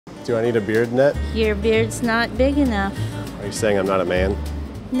Do I need a beard net? Your beard's not big enough. Are you saying I'm not a man?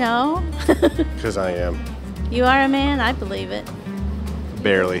 No. Because I am. You are a man? I believe it.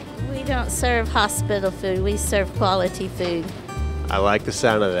 Barely. We don't serve hospital food. We serve quality food. I like the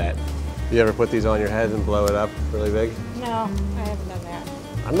sound of that. You ever put these on your head and blow it up really big? No, I haven't done that.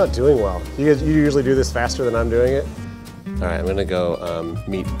 I'm not doing well. You usually do this faster than I'm doing it? All right, I'm gonna go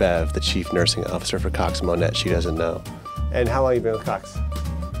meet Bev, the Chief Nursing Officer for MOTS Monett. She doesn't know. And how long have you been with Cox?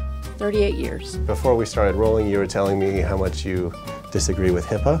 38 years. Before we started rolling, you were telling me how much you disagree with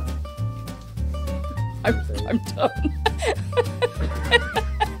HIPAA. I'm done.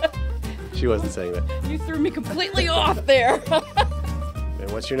 She wasn't saying that. You threw me completely off there.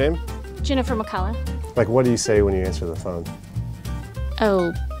 And what's your name? Jennifer McCullough. Like, what do you say when you answer the phone?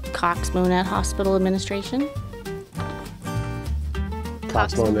 Oh, MOTS Monett Hospital Administration.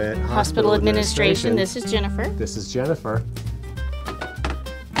 MOTS Monett Hospital Administration. This is Jennifer. This is Jennifer.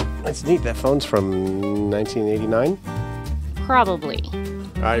 That's neat. That phone's from 1989? Probably.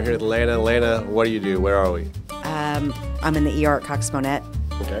 All right, here with Lana. Lana, what do you do? Where are we? I'm in the ER at MOTS Monett.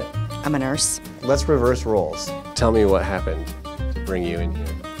 Okay. I'm a nurse. Let's reverse roles. Tell me what happened to bring you in here.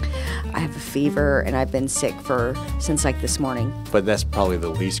 I have a fever and I've been sick since like this morning. But that's probably the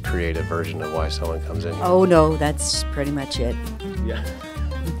least creative version of why someone comes in here. Oh no, that's pretty much it. Yeah.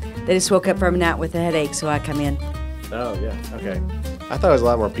 They just woke up from a nap with a headache, so I come in. Oh, yeah, okay. I thought it was a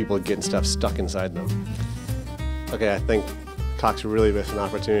lot more people getting stuff stuck inside them. Okay, I think Cox really missed an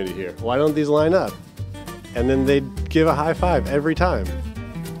opportunity here. Why don't these line up? And then they'd give a high five every time.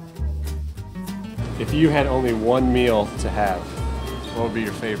 If you had only one meal to have, what would be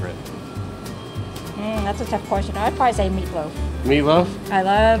your favorite? That's a tough question. I'd probably say meatloaf. Meatloaf? I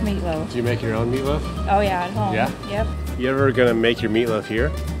love meatloaf. Do you make your own meatloaf? Oh yeah, at home. Yeah? Yep. You ever gonna make your meatloaf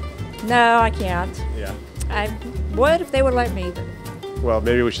here? No, I can't. Yeah. I would if they would let me. Well,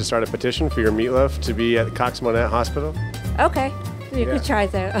 maybe we should start a petition for your meatloaf to be at MOTS Monett Hospital. Okay, you Yeah. could try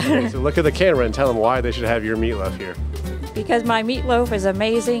that. Okay, so look at the camera and tell them why they should have your meatloaf here. Because my meatloaf is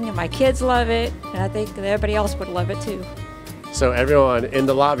amazing and my kids love it, and I think that everybody else would love it too. So everyone in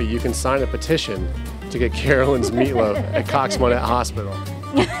the lobby, you can sign a petition to get Carolyn's meatloaf at MOTS Monett Hospital.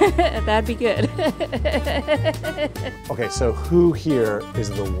 That'd be good. Okay, so who here is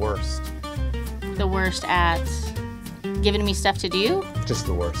the worst? The worst at giving me stuff to do? Just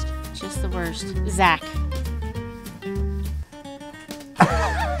the worst. Just the worst. Zach.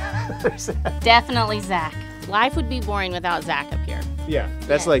 Definitely Zach. Life would be boring without Zach up here. Yeah,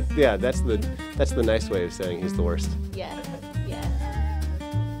 that's that's the nice way of saying he's the worst. Yeah, yeah.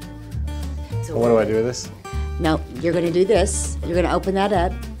 So What do I do with this? No, you're gonna do this. You're gonna open that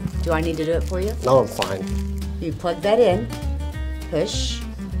up. Do I need to do it for you? No, I'm fine. You plug that in. Push.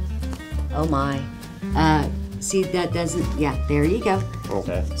 Oh my. See, that doesn't, yeah, there you go.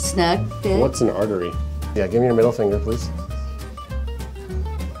 Okay. Snug fit. What's an artery? Yeah, give me your middle finger, please.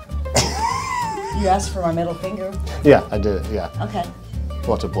 You asked for my middle finger. Yeah, I did it, yeah. Okay.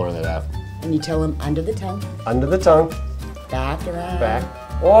 We'll have to blur that out. And you tell them under the tongue. Under the tongue, Back it up. back.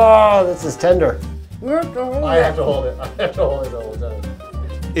 Whoa, this is tender. Back. I have to hold it. I have to hold it the whole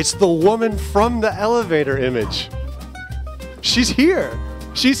time. It's the woman from the elevator image. She's here.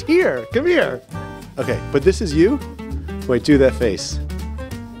 She's here. Come here. Okay, but this is you? Wait, do that face.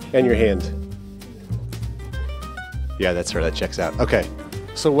 And your hand. Yeah, that's her. That checks out. Okay.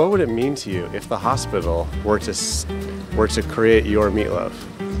 So what would it mean to you if the hospital were to create your meatloaf?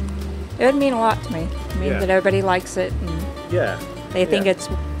 It would mean a lot to me. I mean Yeah. that everybody likes it and Yeah. they think it's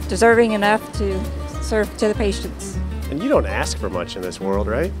deserving enough to serve to the patients. And you don't ask for much in this world,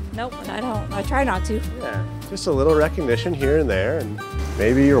 right? Nope, I don't. I try not to. Yeah. Just a little recognition here and there, and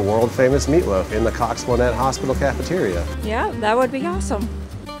maybe your world-famous meatloaf in the MOTS Monett Hospital cafeteria. Yeah, that would be awesome.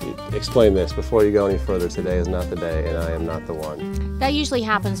 Explain this before you go any further. Today is not the day, and I am not the one. That usually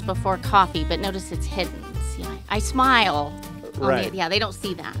happens before coffee, but notice it's hidden. See, I smile. Right. Yeah, they don't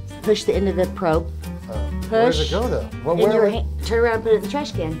see that. Push the end of the probe. Where does it go, though? Well, In your hand. Turn around and put it in the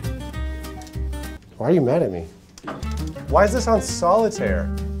trash can. Why are you mad at me? Why is this on solitaire?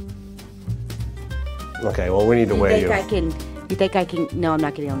 Okay, well, we need to weigh you. You think I can? No, I'm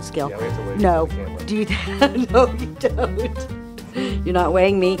not getting on the scale. Yeah, we have to weigh you No. for the camera. Do that? No, you don't. You're not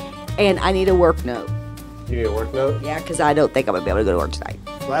weighing me, and I need a work note. You need a work note? Yeah, because I don't think I'm gonna be able to go to work tonight.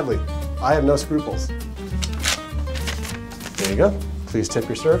 Gladly. I have no scruples. There you go. Please tip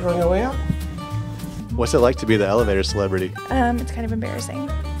your server on your way out. What's it like to be the elevator celebrity? It's kind of embarrassing.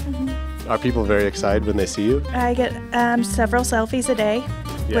 Are people very excited when they see you? I get several selfies a day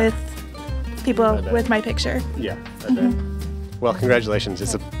Yeah. with people I bet. with my picture. Yeah, I bet. Well, congratulations.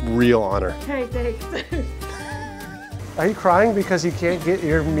 It's a real honor. Hey, thanks. Are you crying because you can't get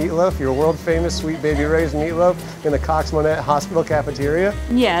your meatloaf, your world famous Sweet Baby Ray's meatloaf, in the MOTS Monett hospital cafeteria?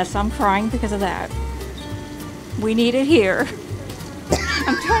 Yes, I'm crying because of that. We need it here.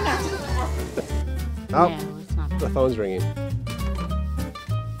 I'm trying to. Oh, No, it's not. the phone's ringing.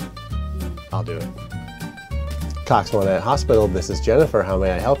 I'll do it. MOTS Monett Hospital, this is Jennifer. How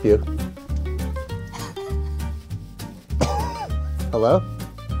may I help you? Hello?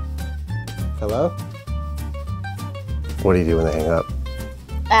 Hello? What do you do when they hang up?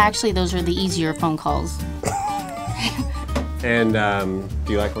 Actually, those are the easier phone calls. And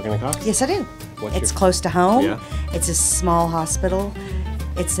do you like working at Cox? Yes, I do. What's It's your- close to home. Yeah. It's a small hospital.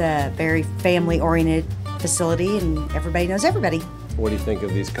 It's a very family-oriented facility, and everybody knows everybody. What do you think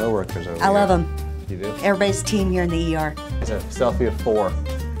of these coworkers over I love here? them. You do? Everybody's a team here in the ER. It's a selfie of 4.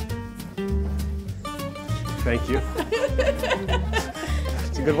 Thank you.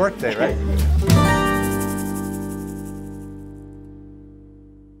 It's a good work day, right?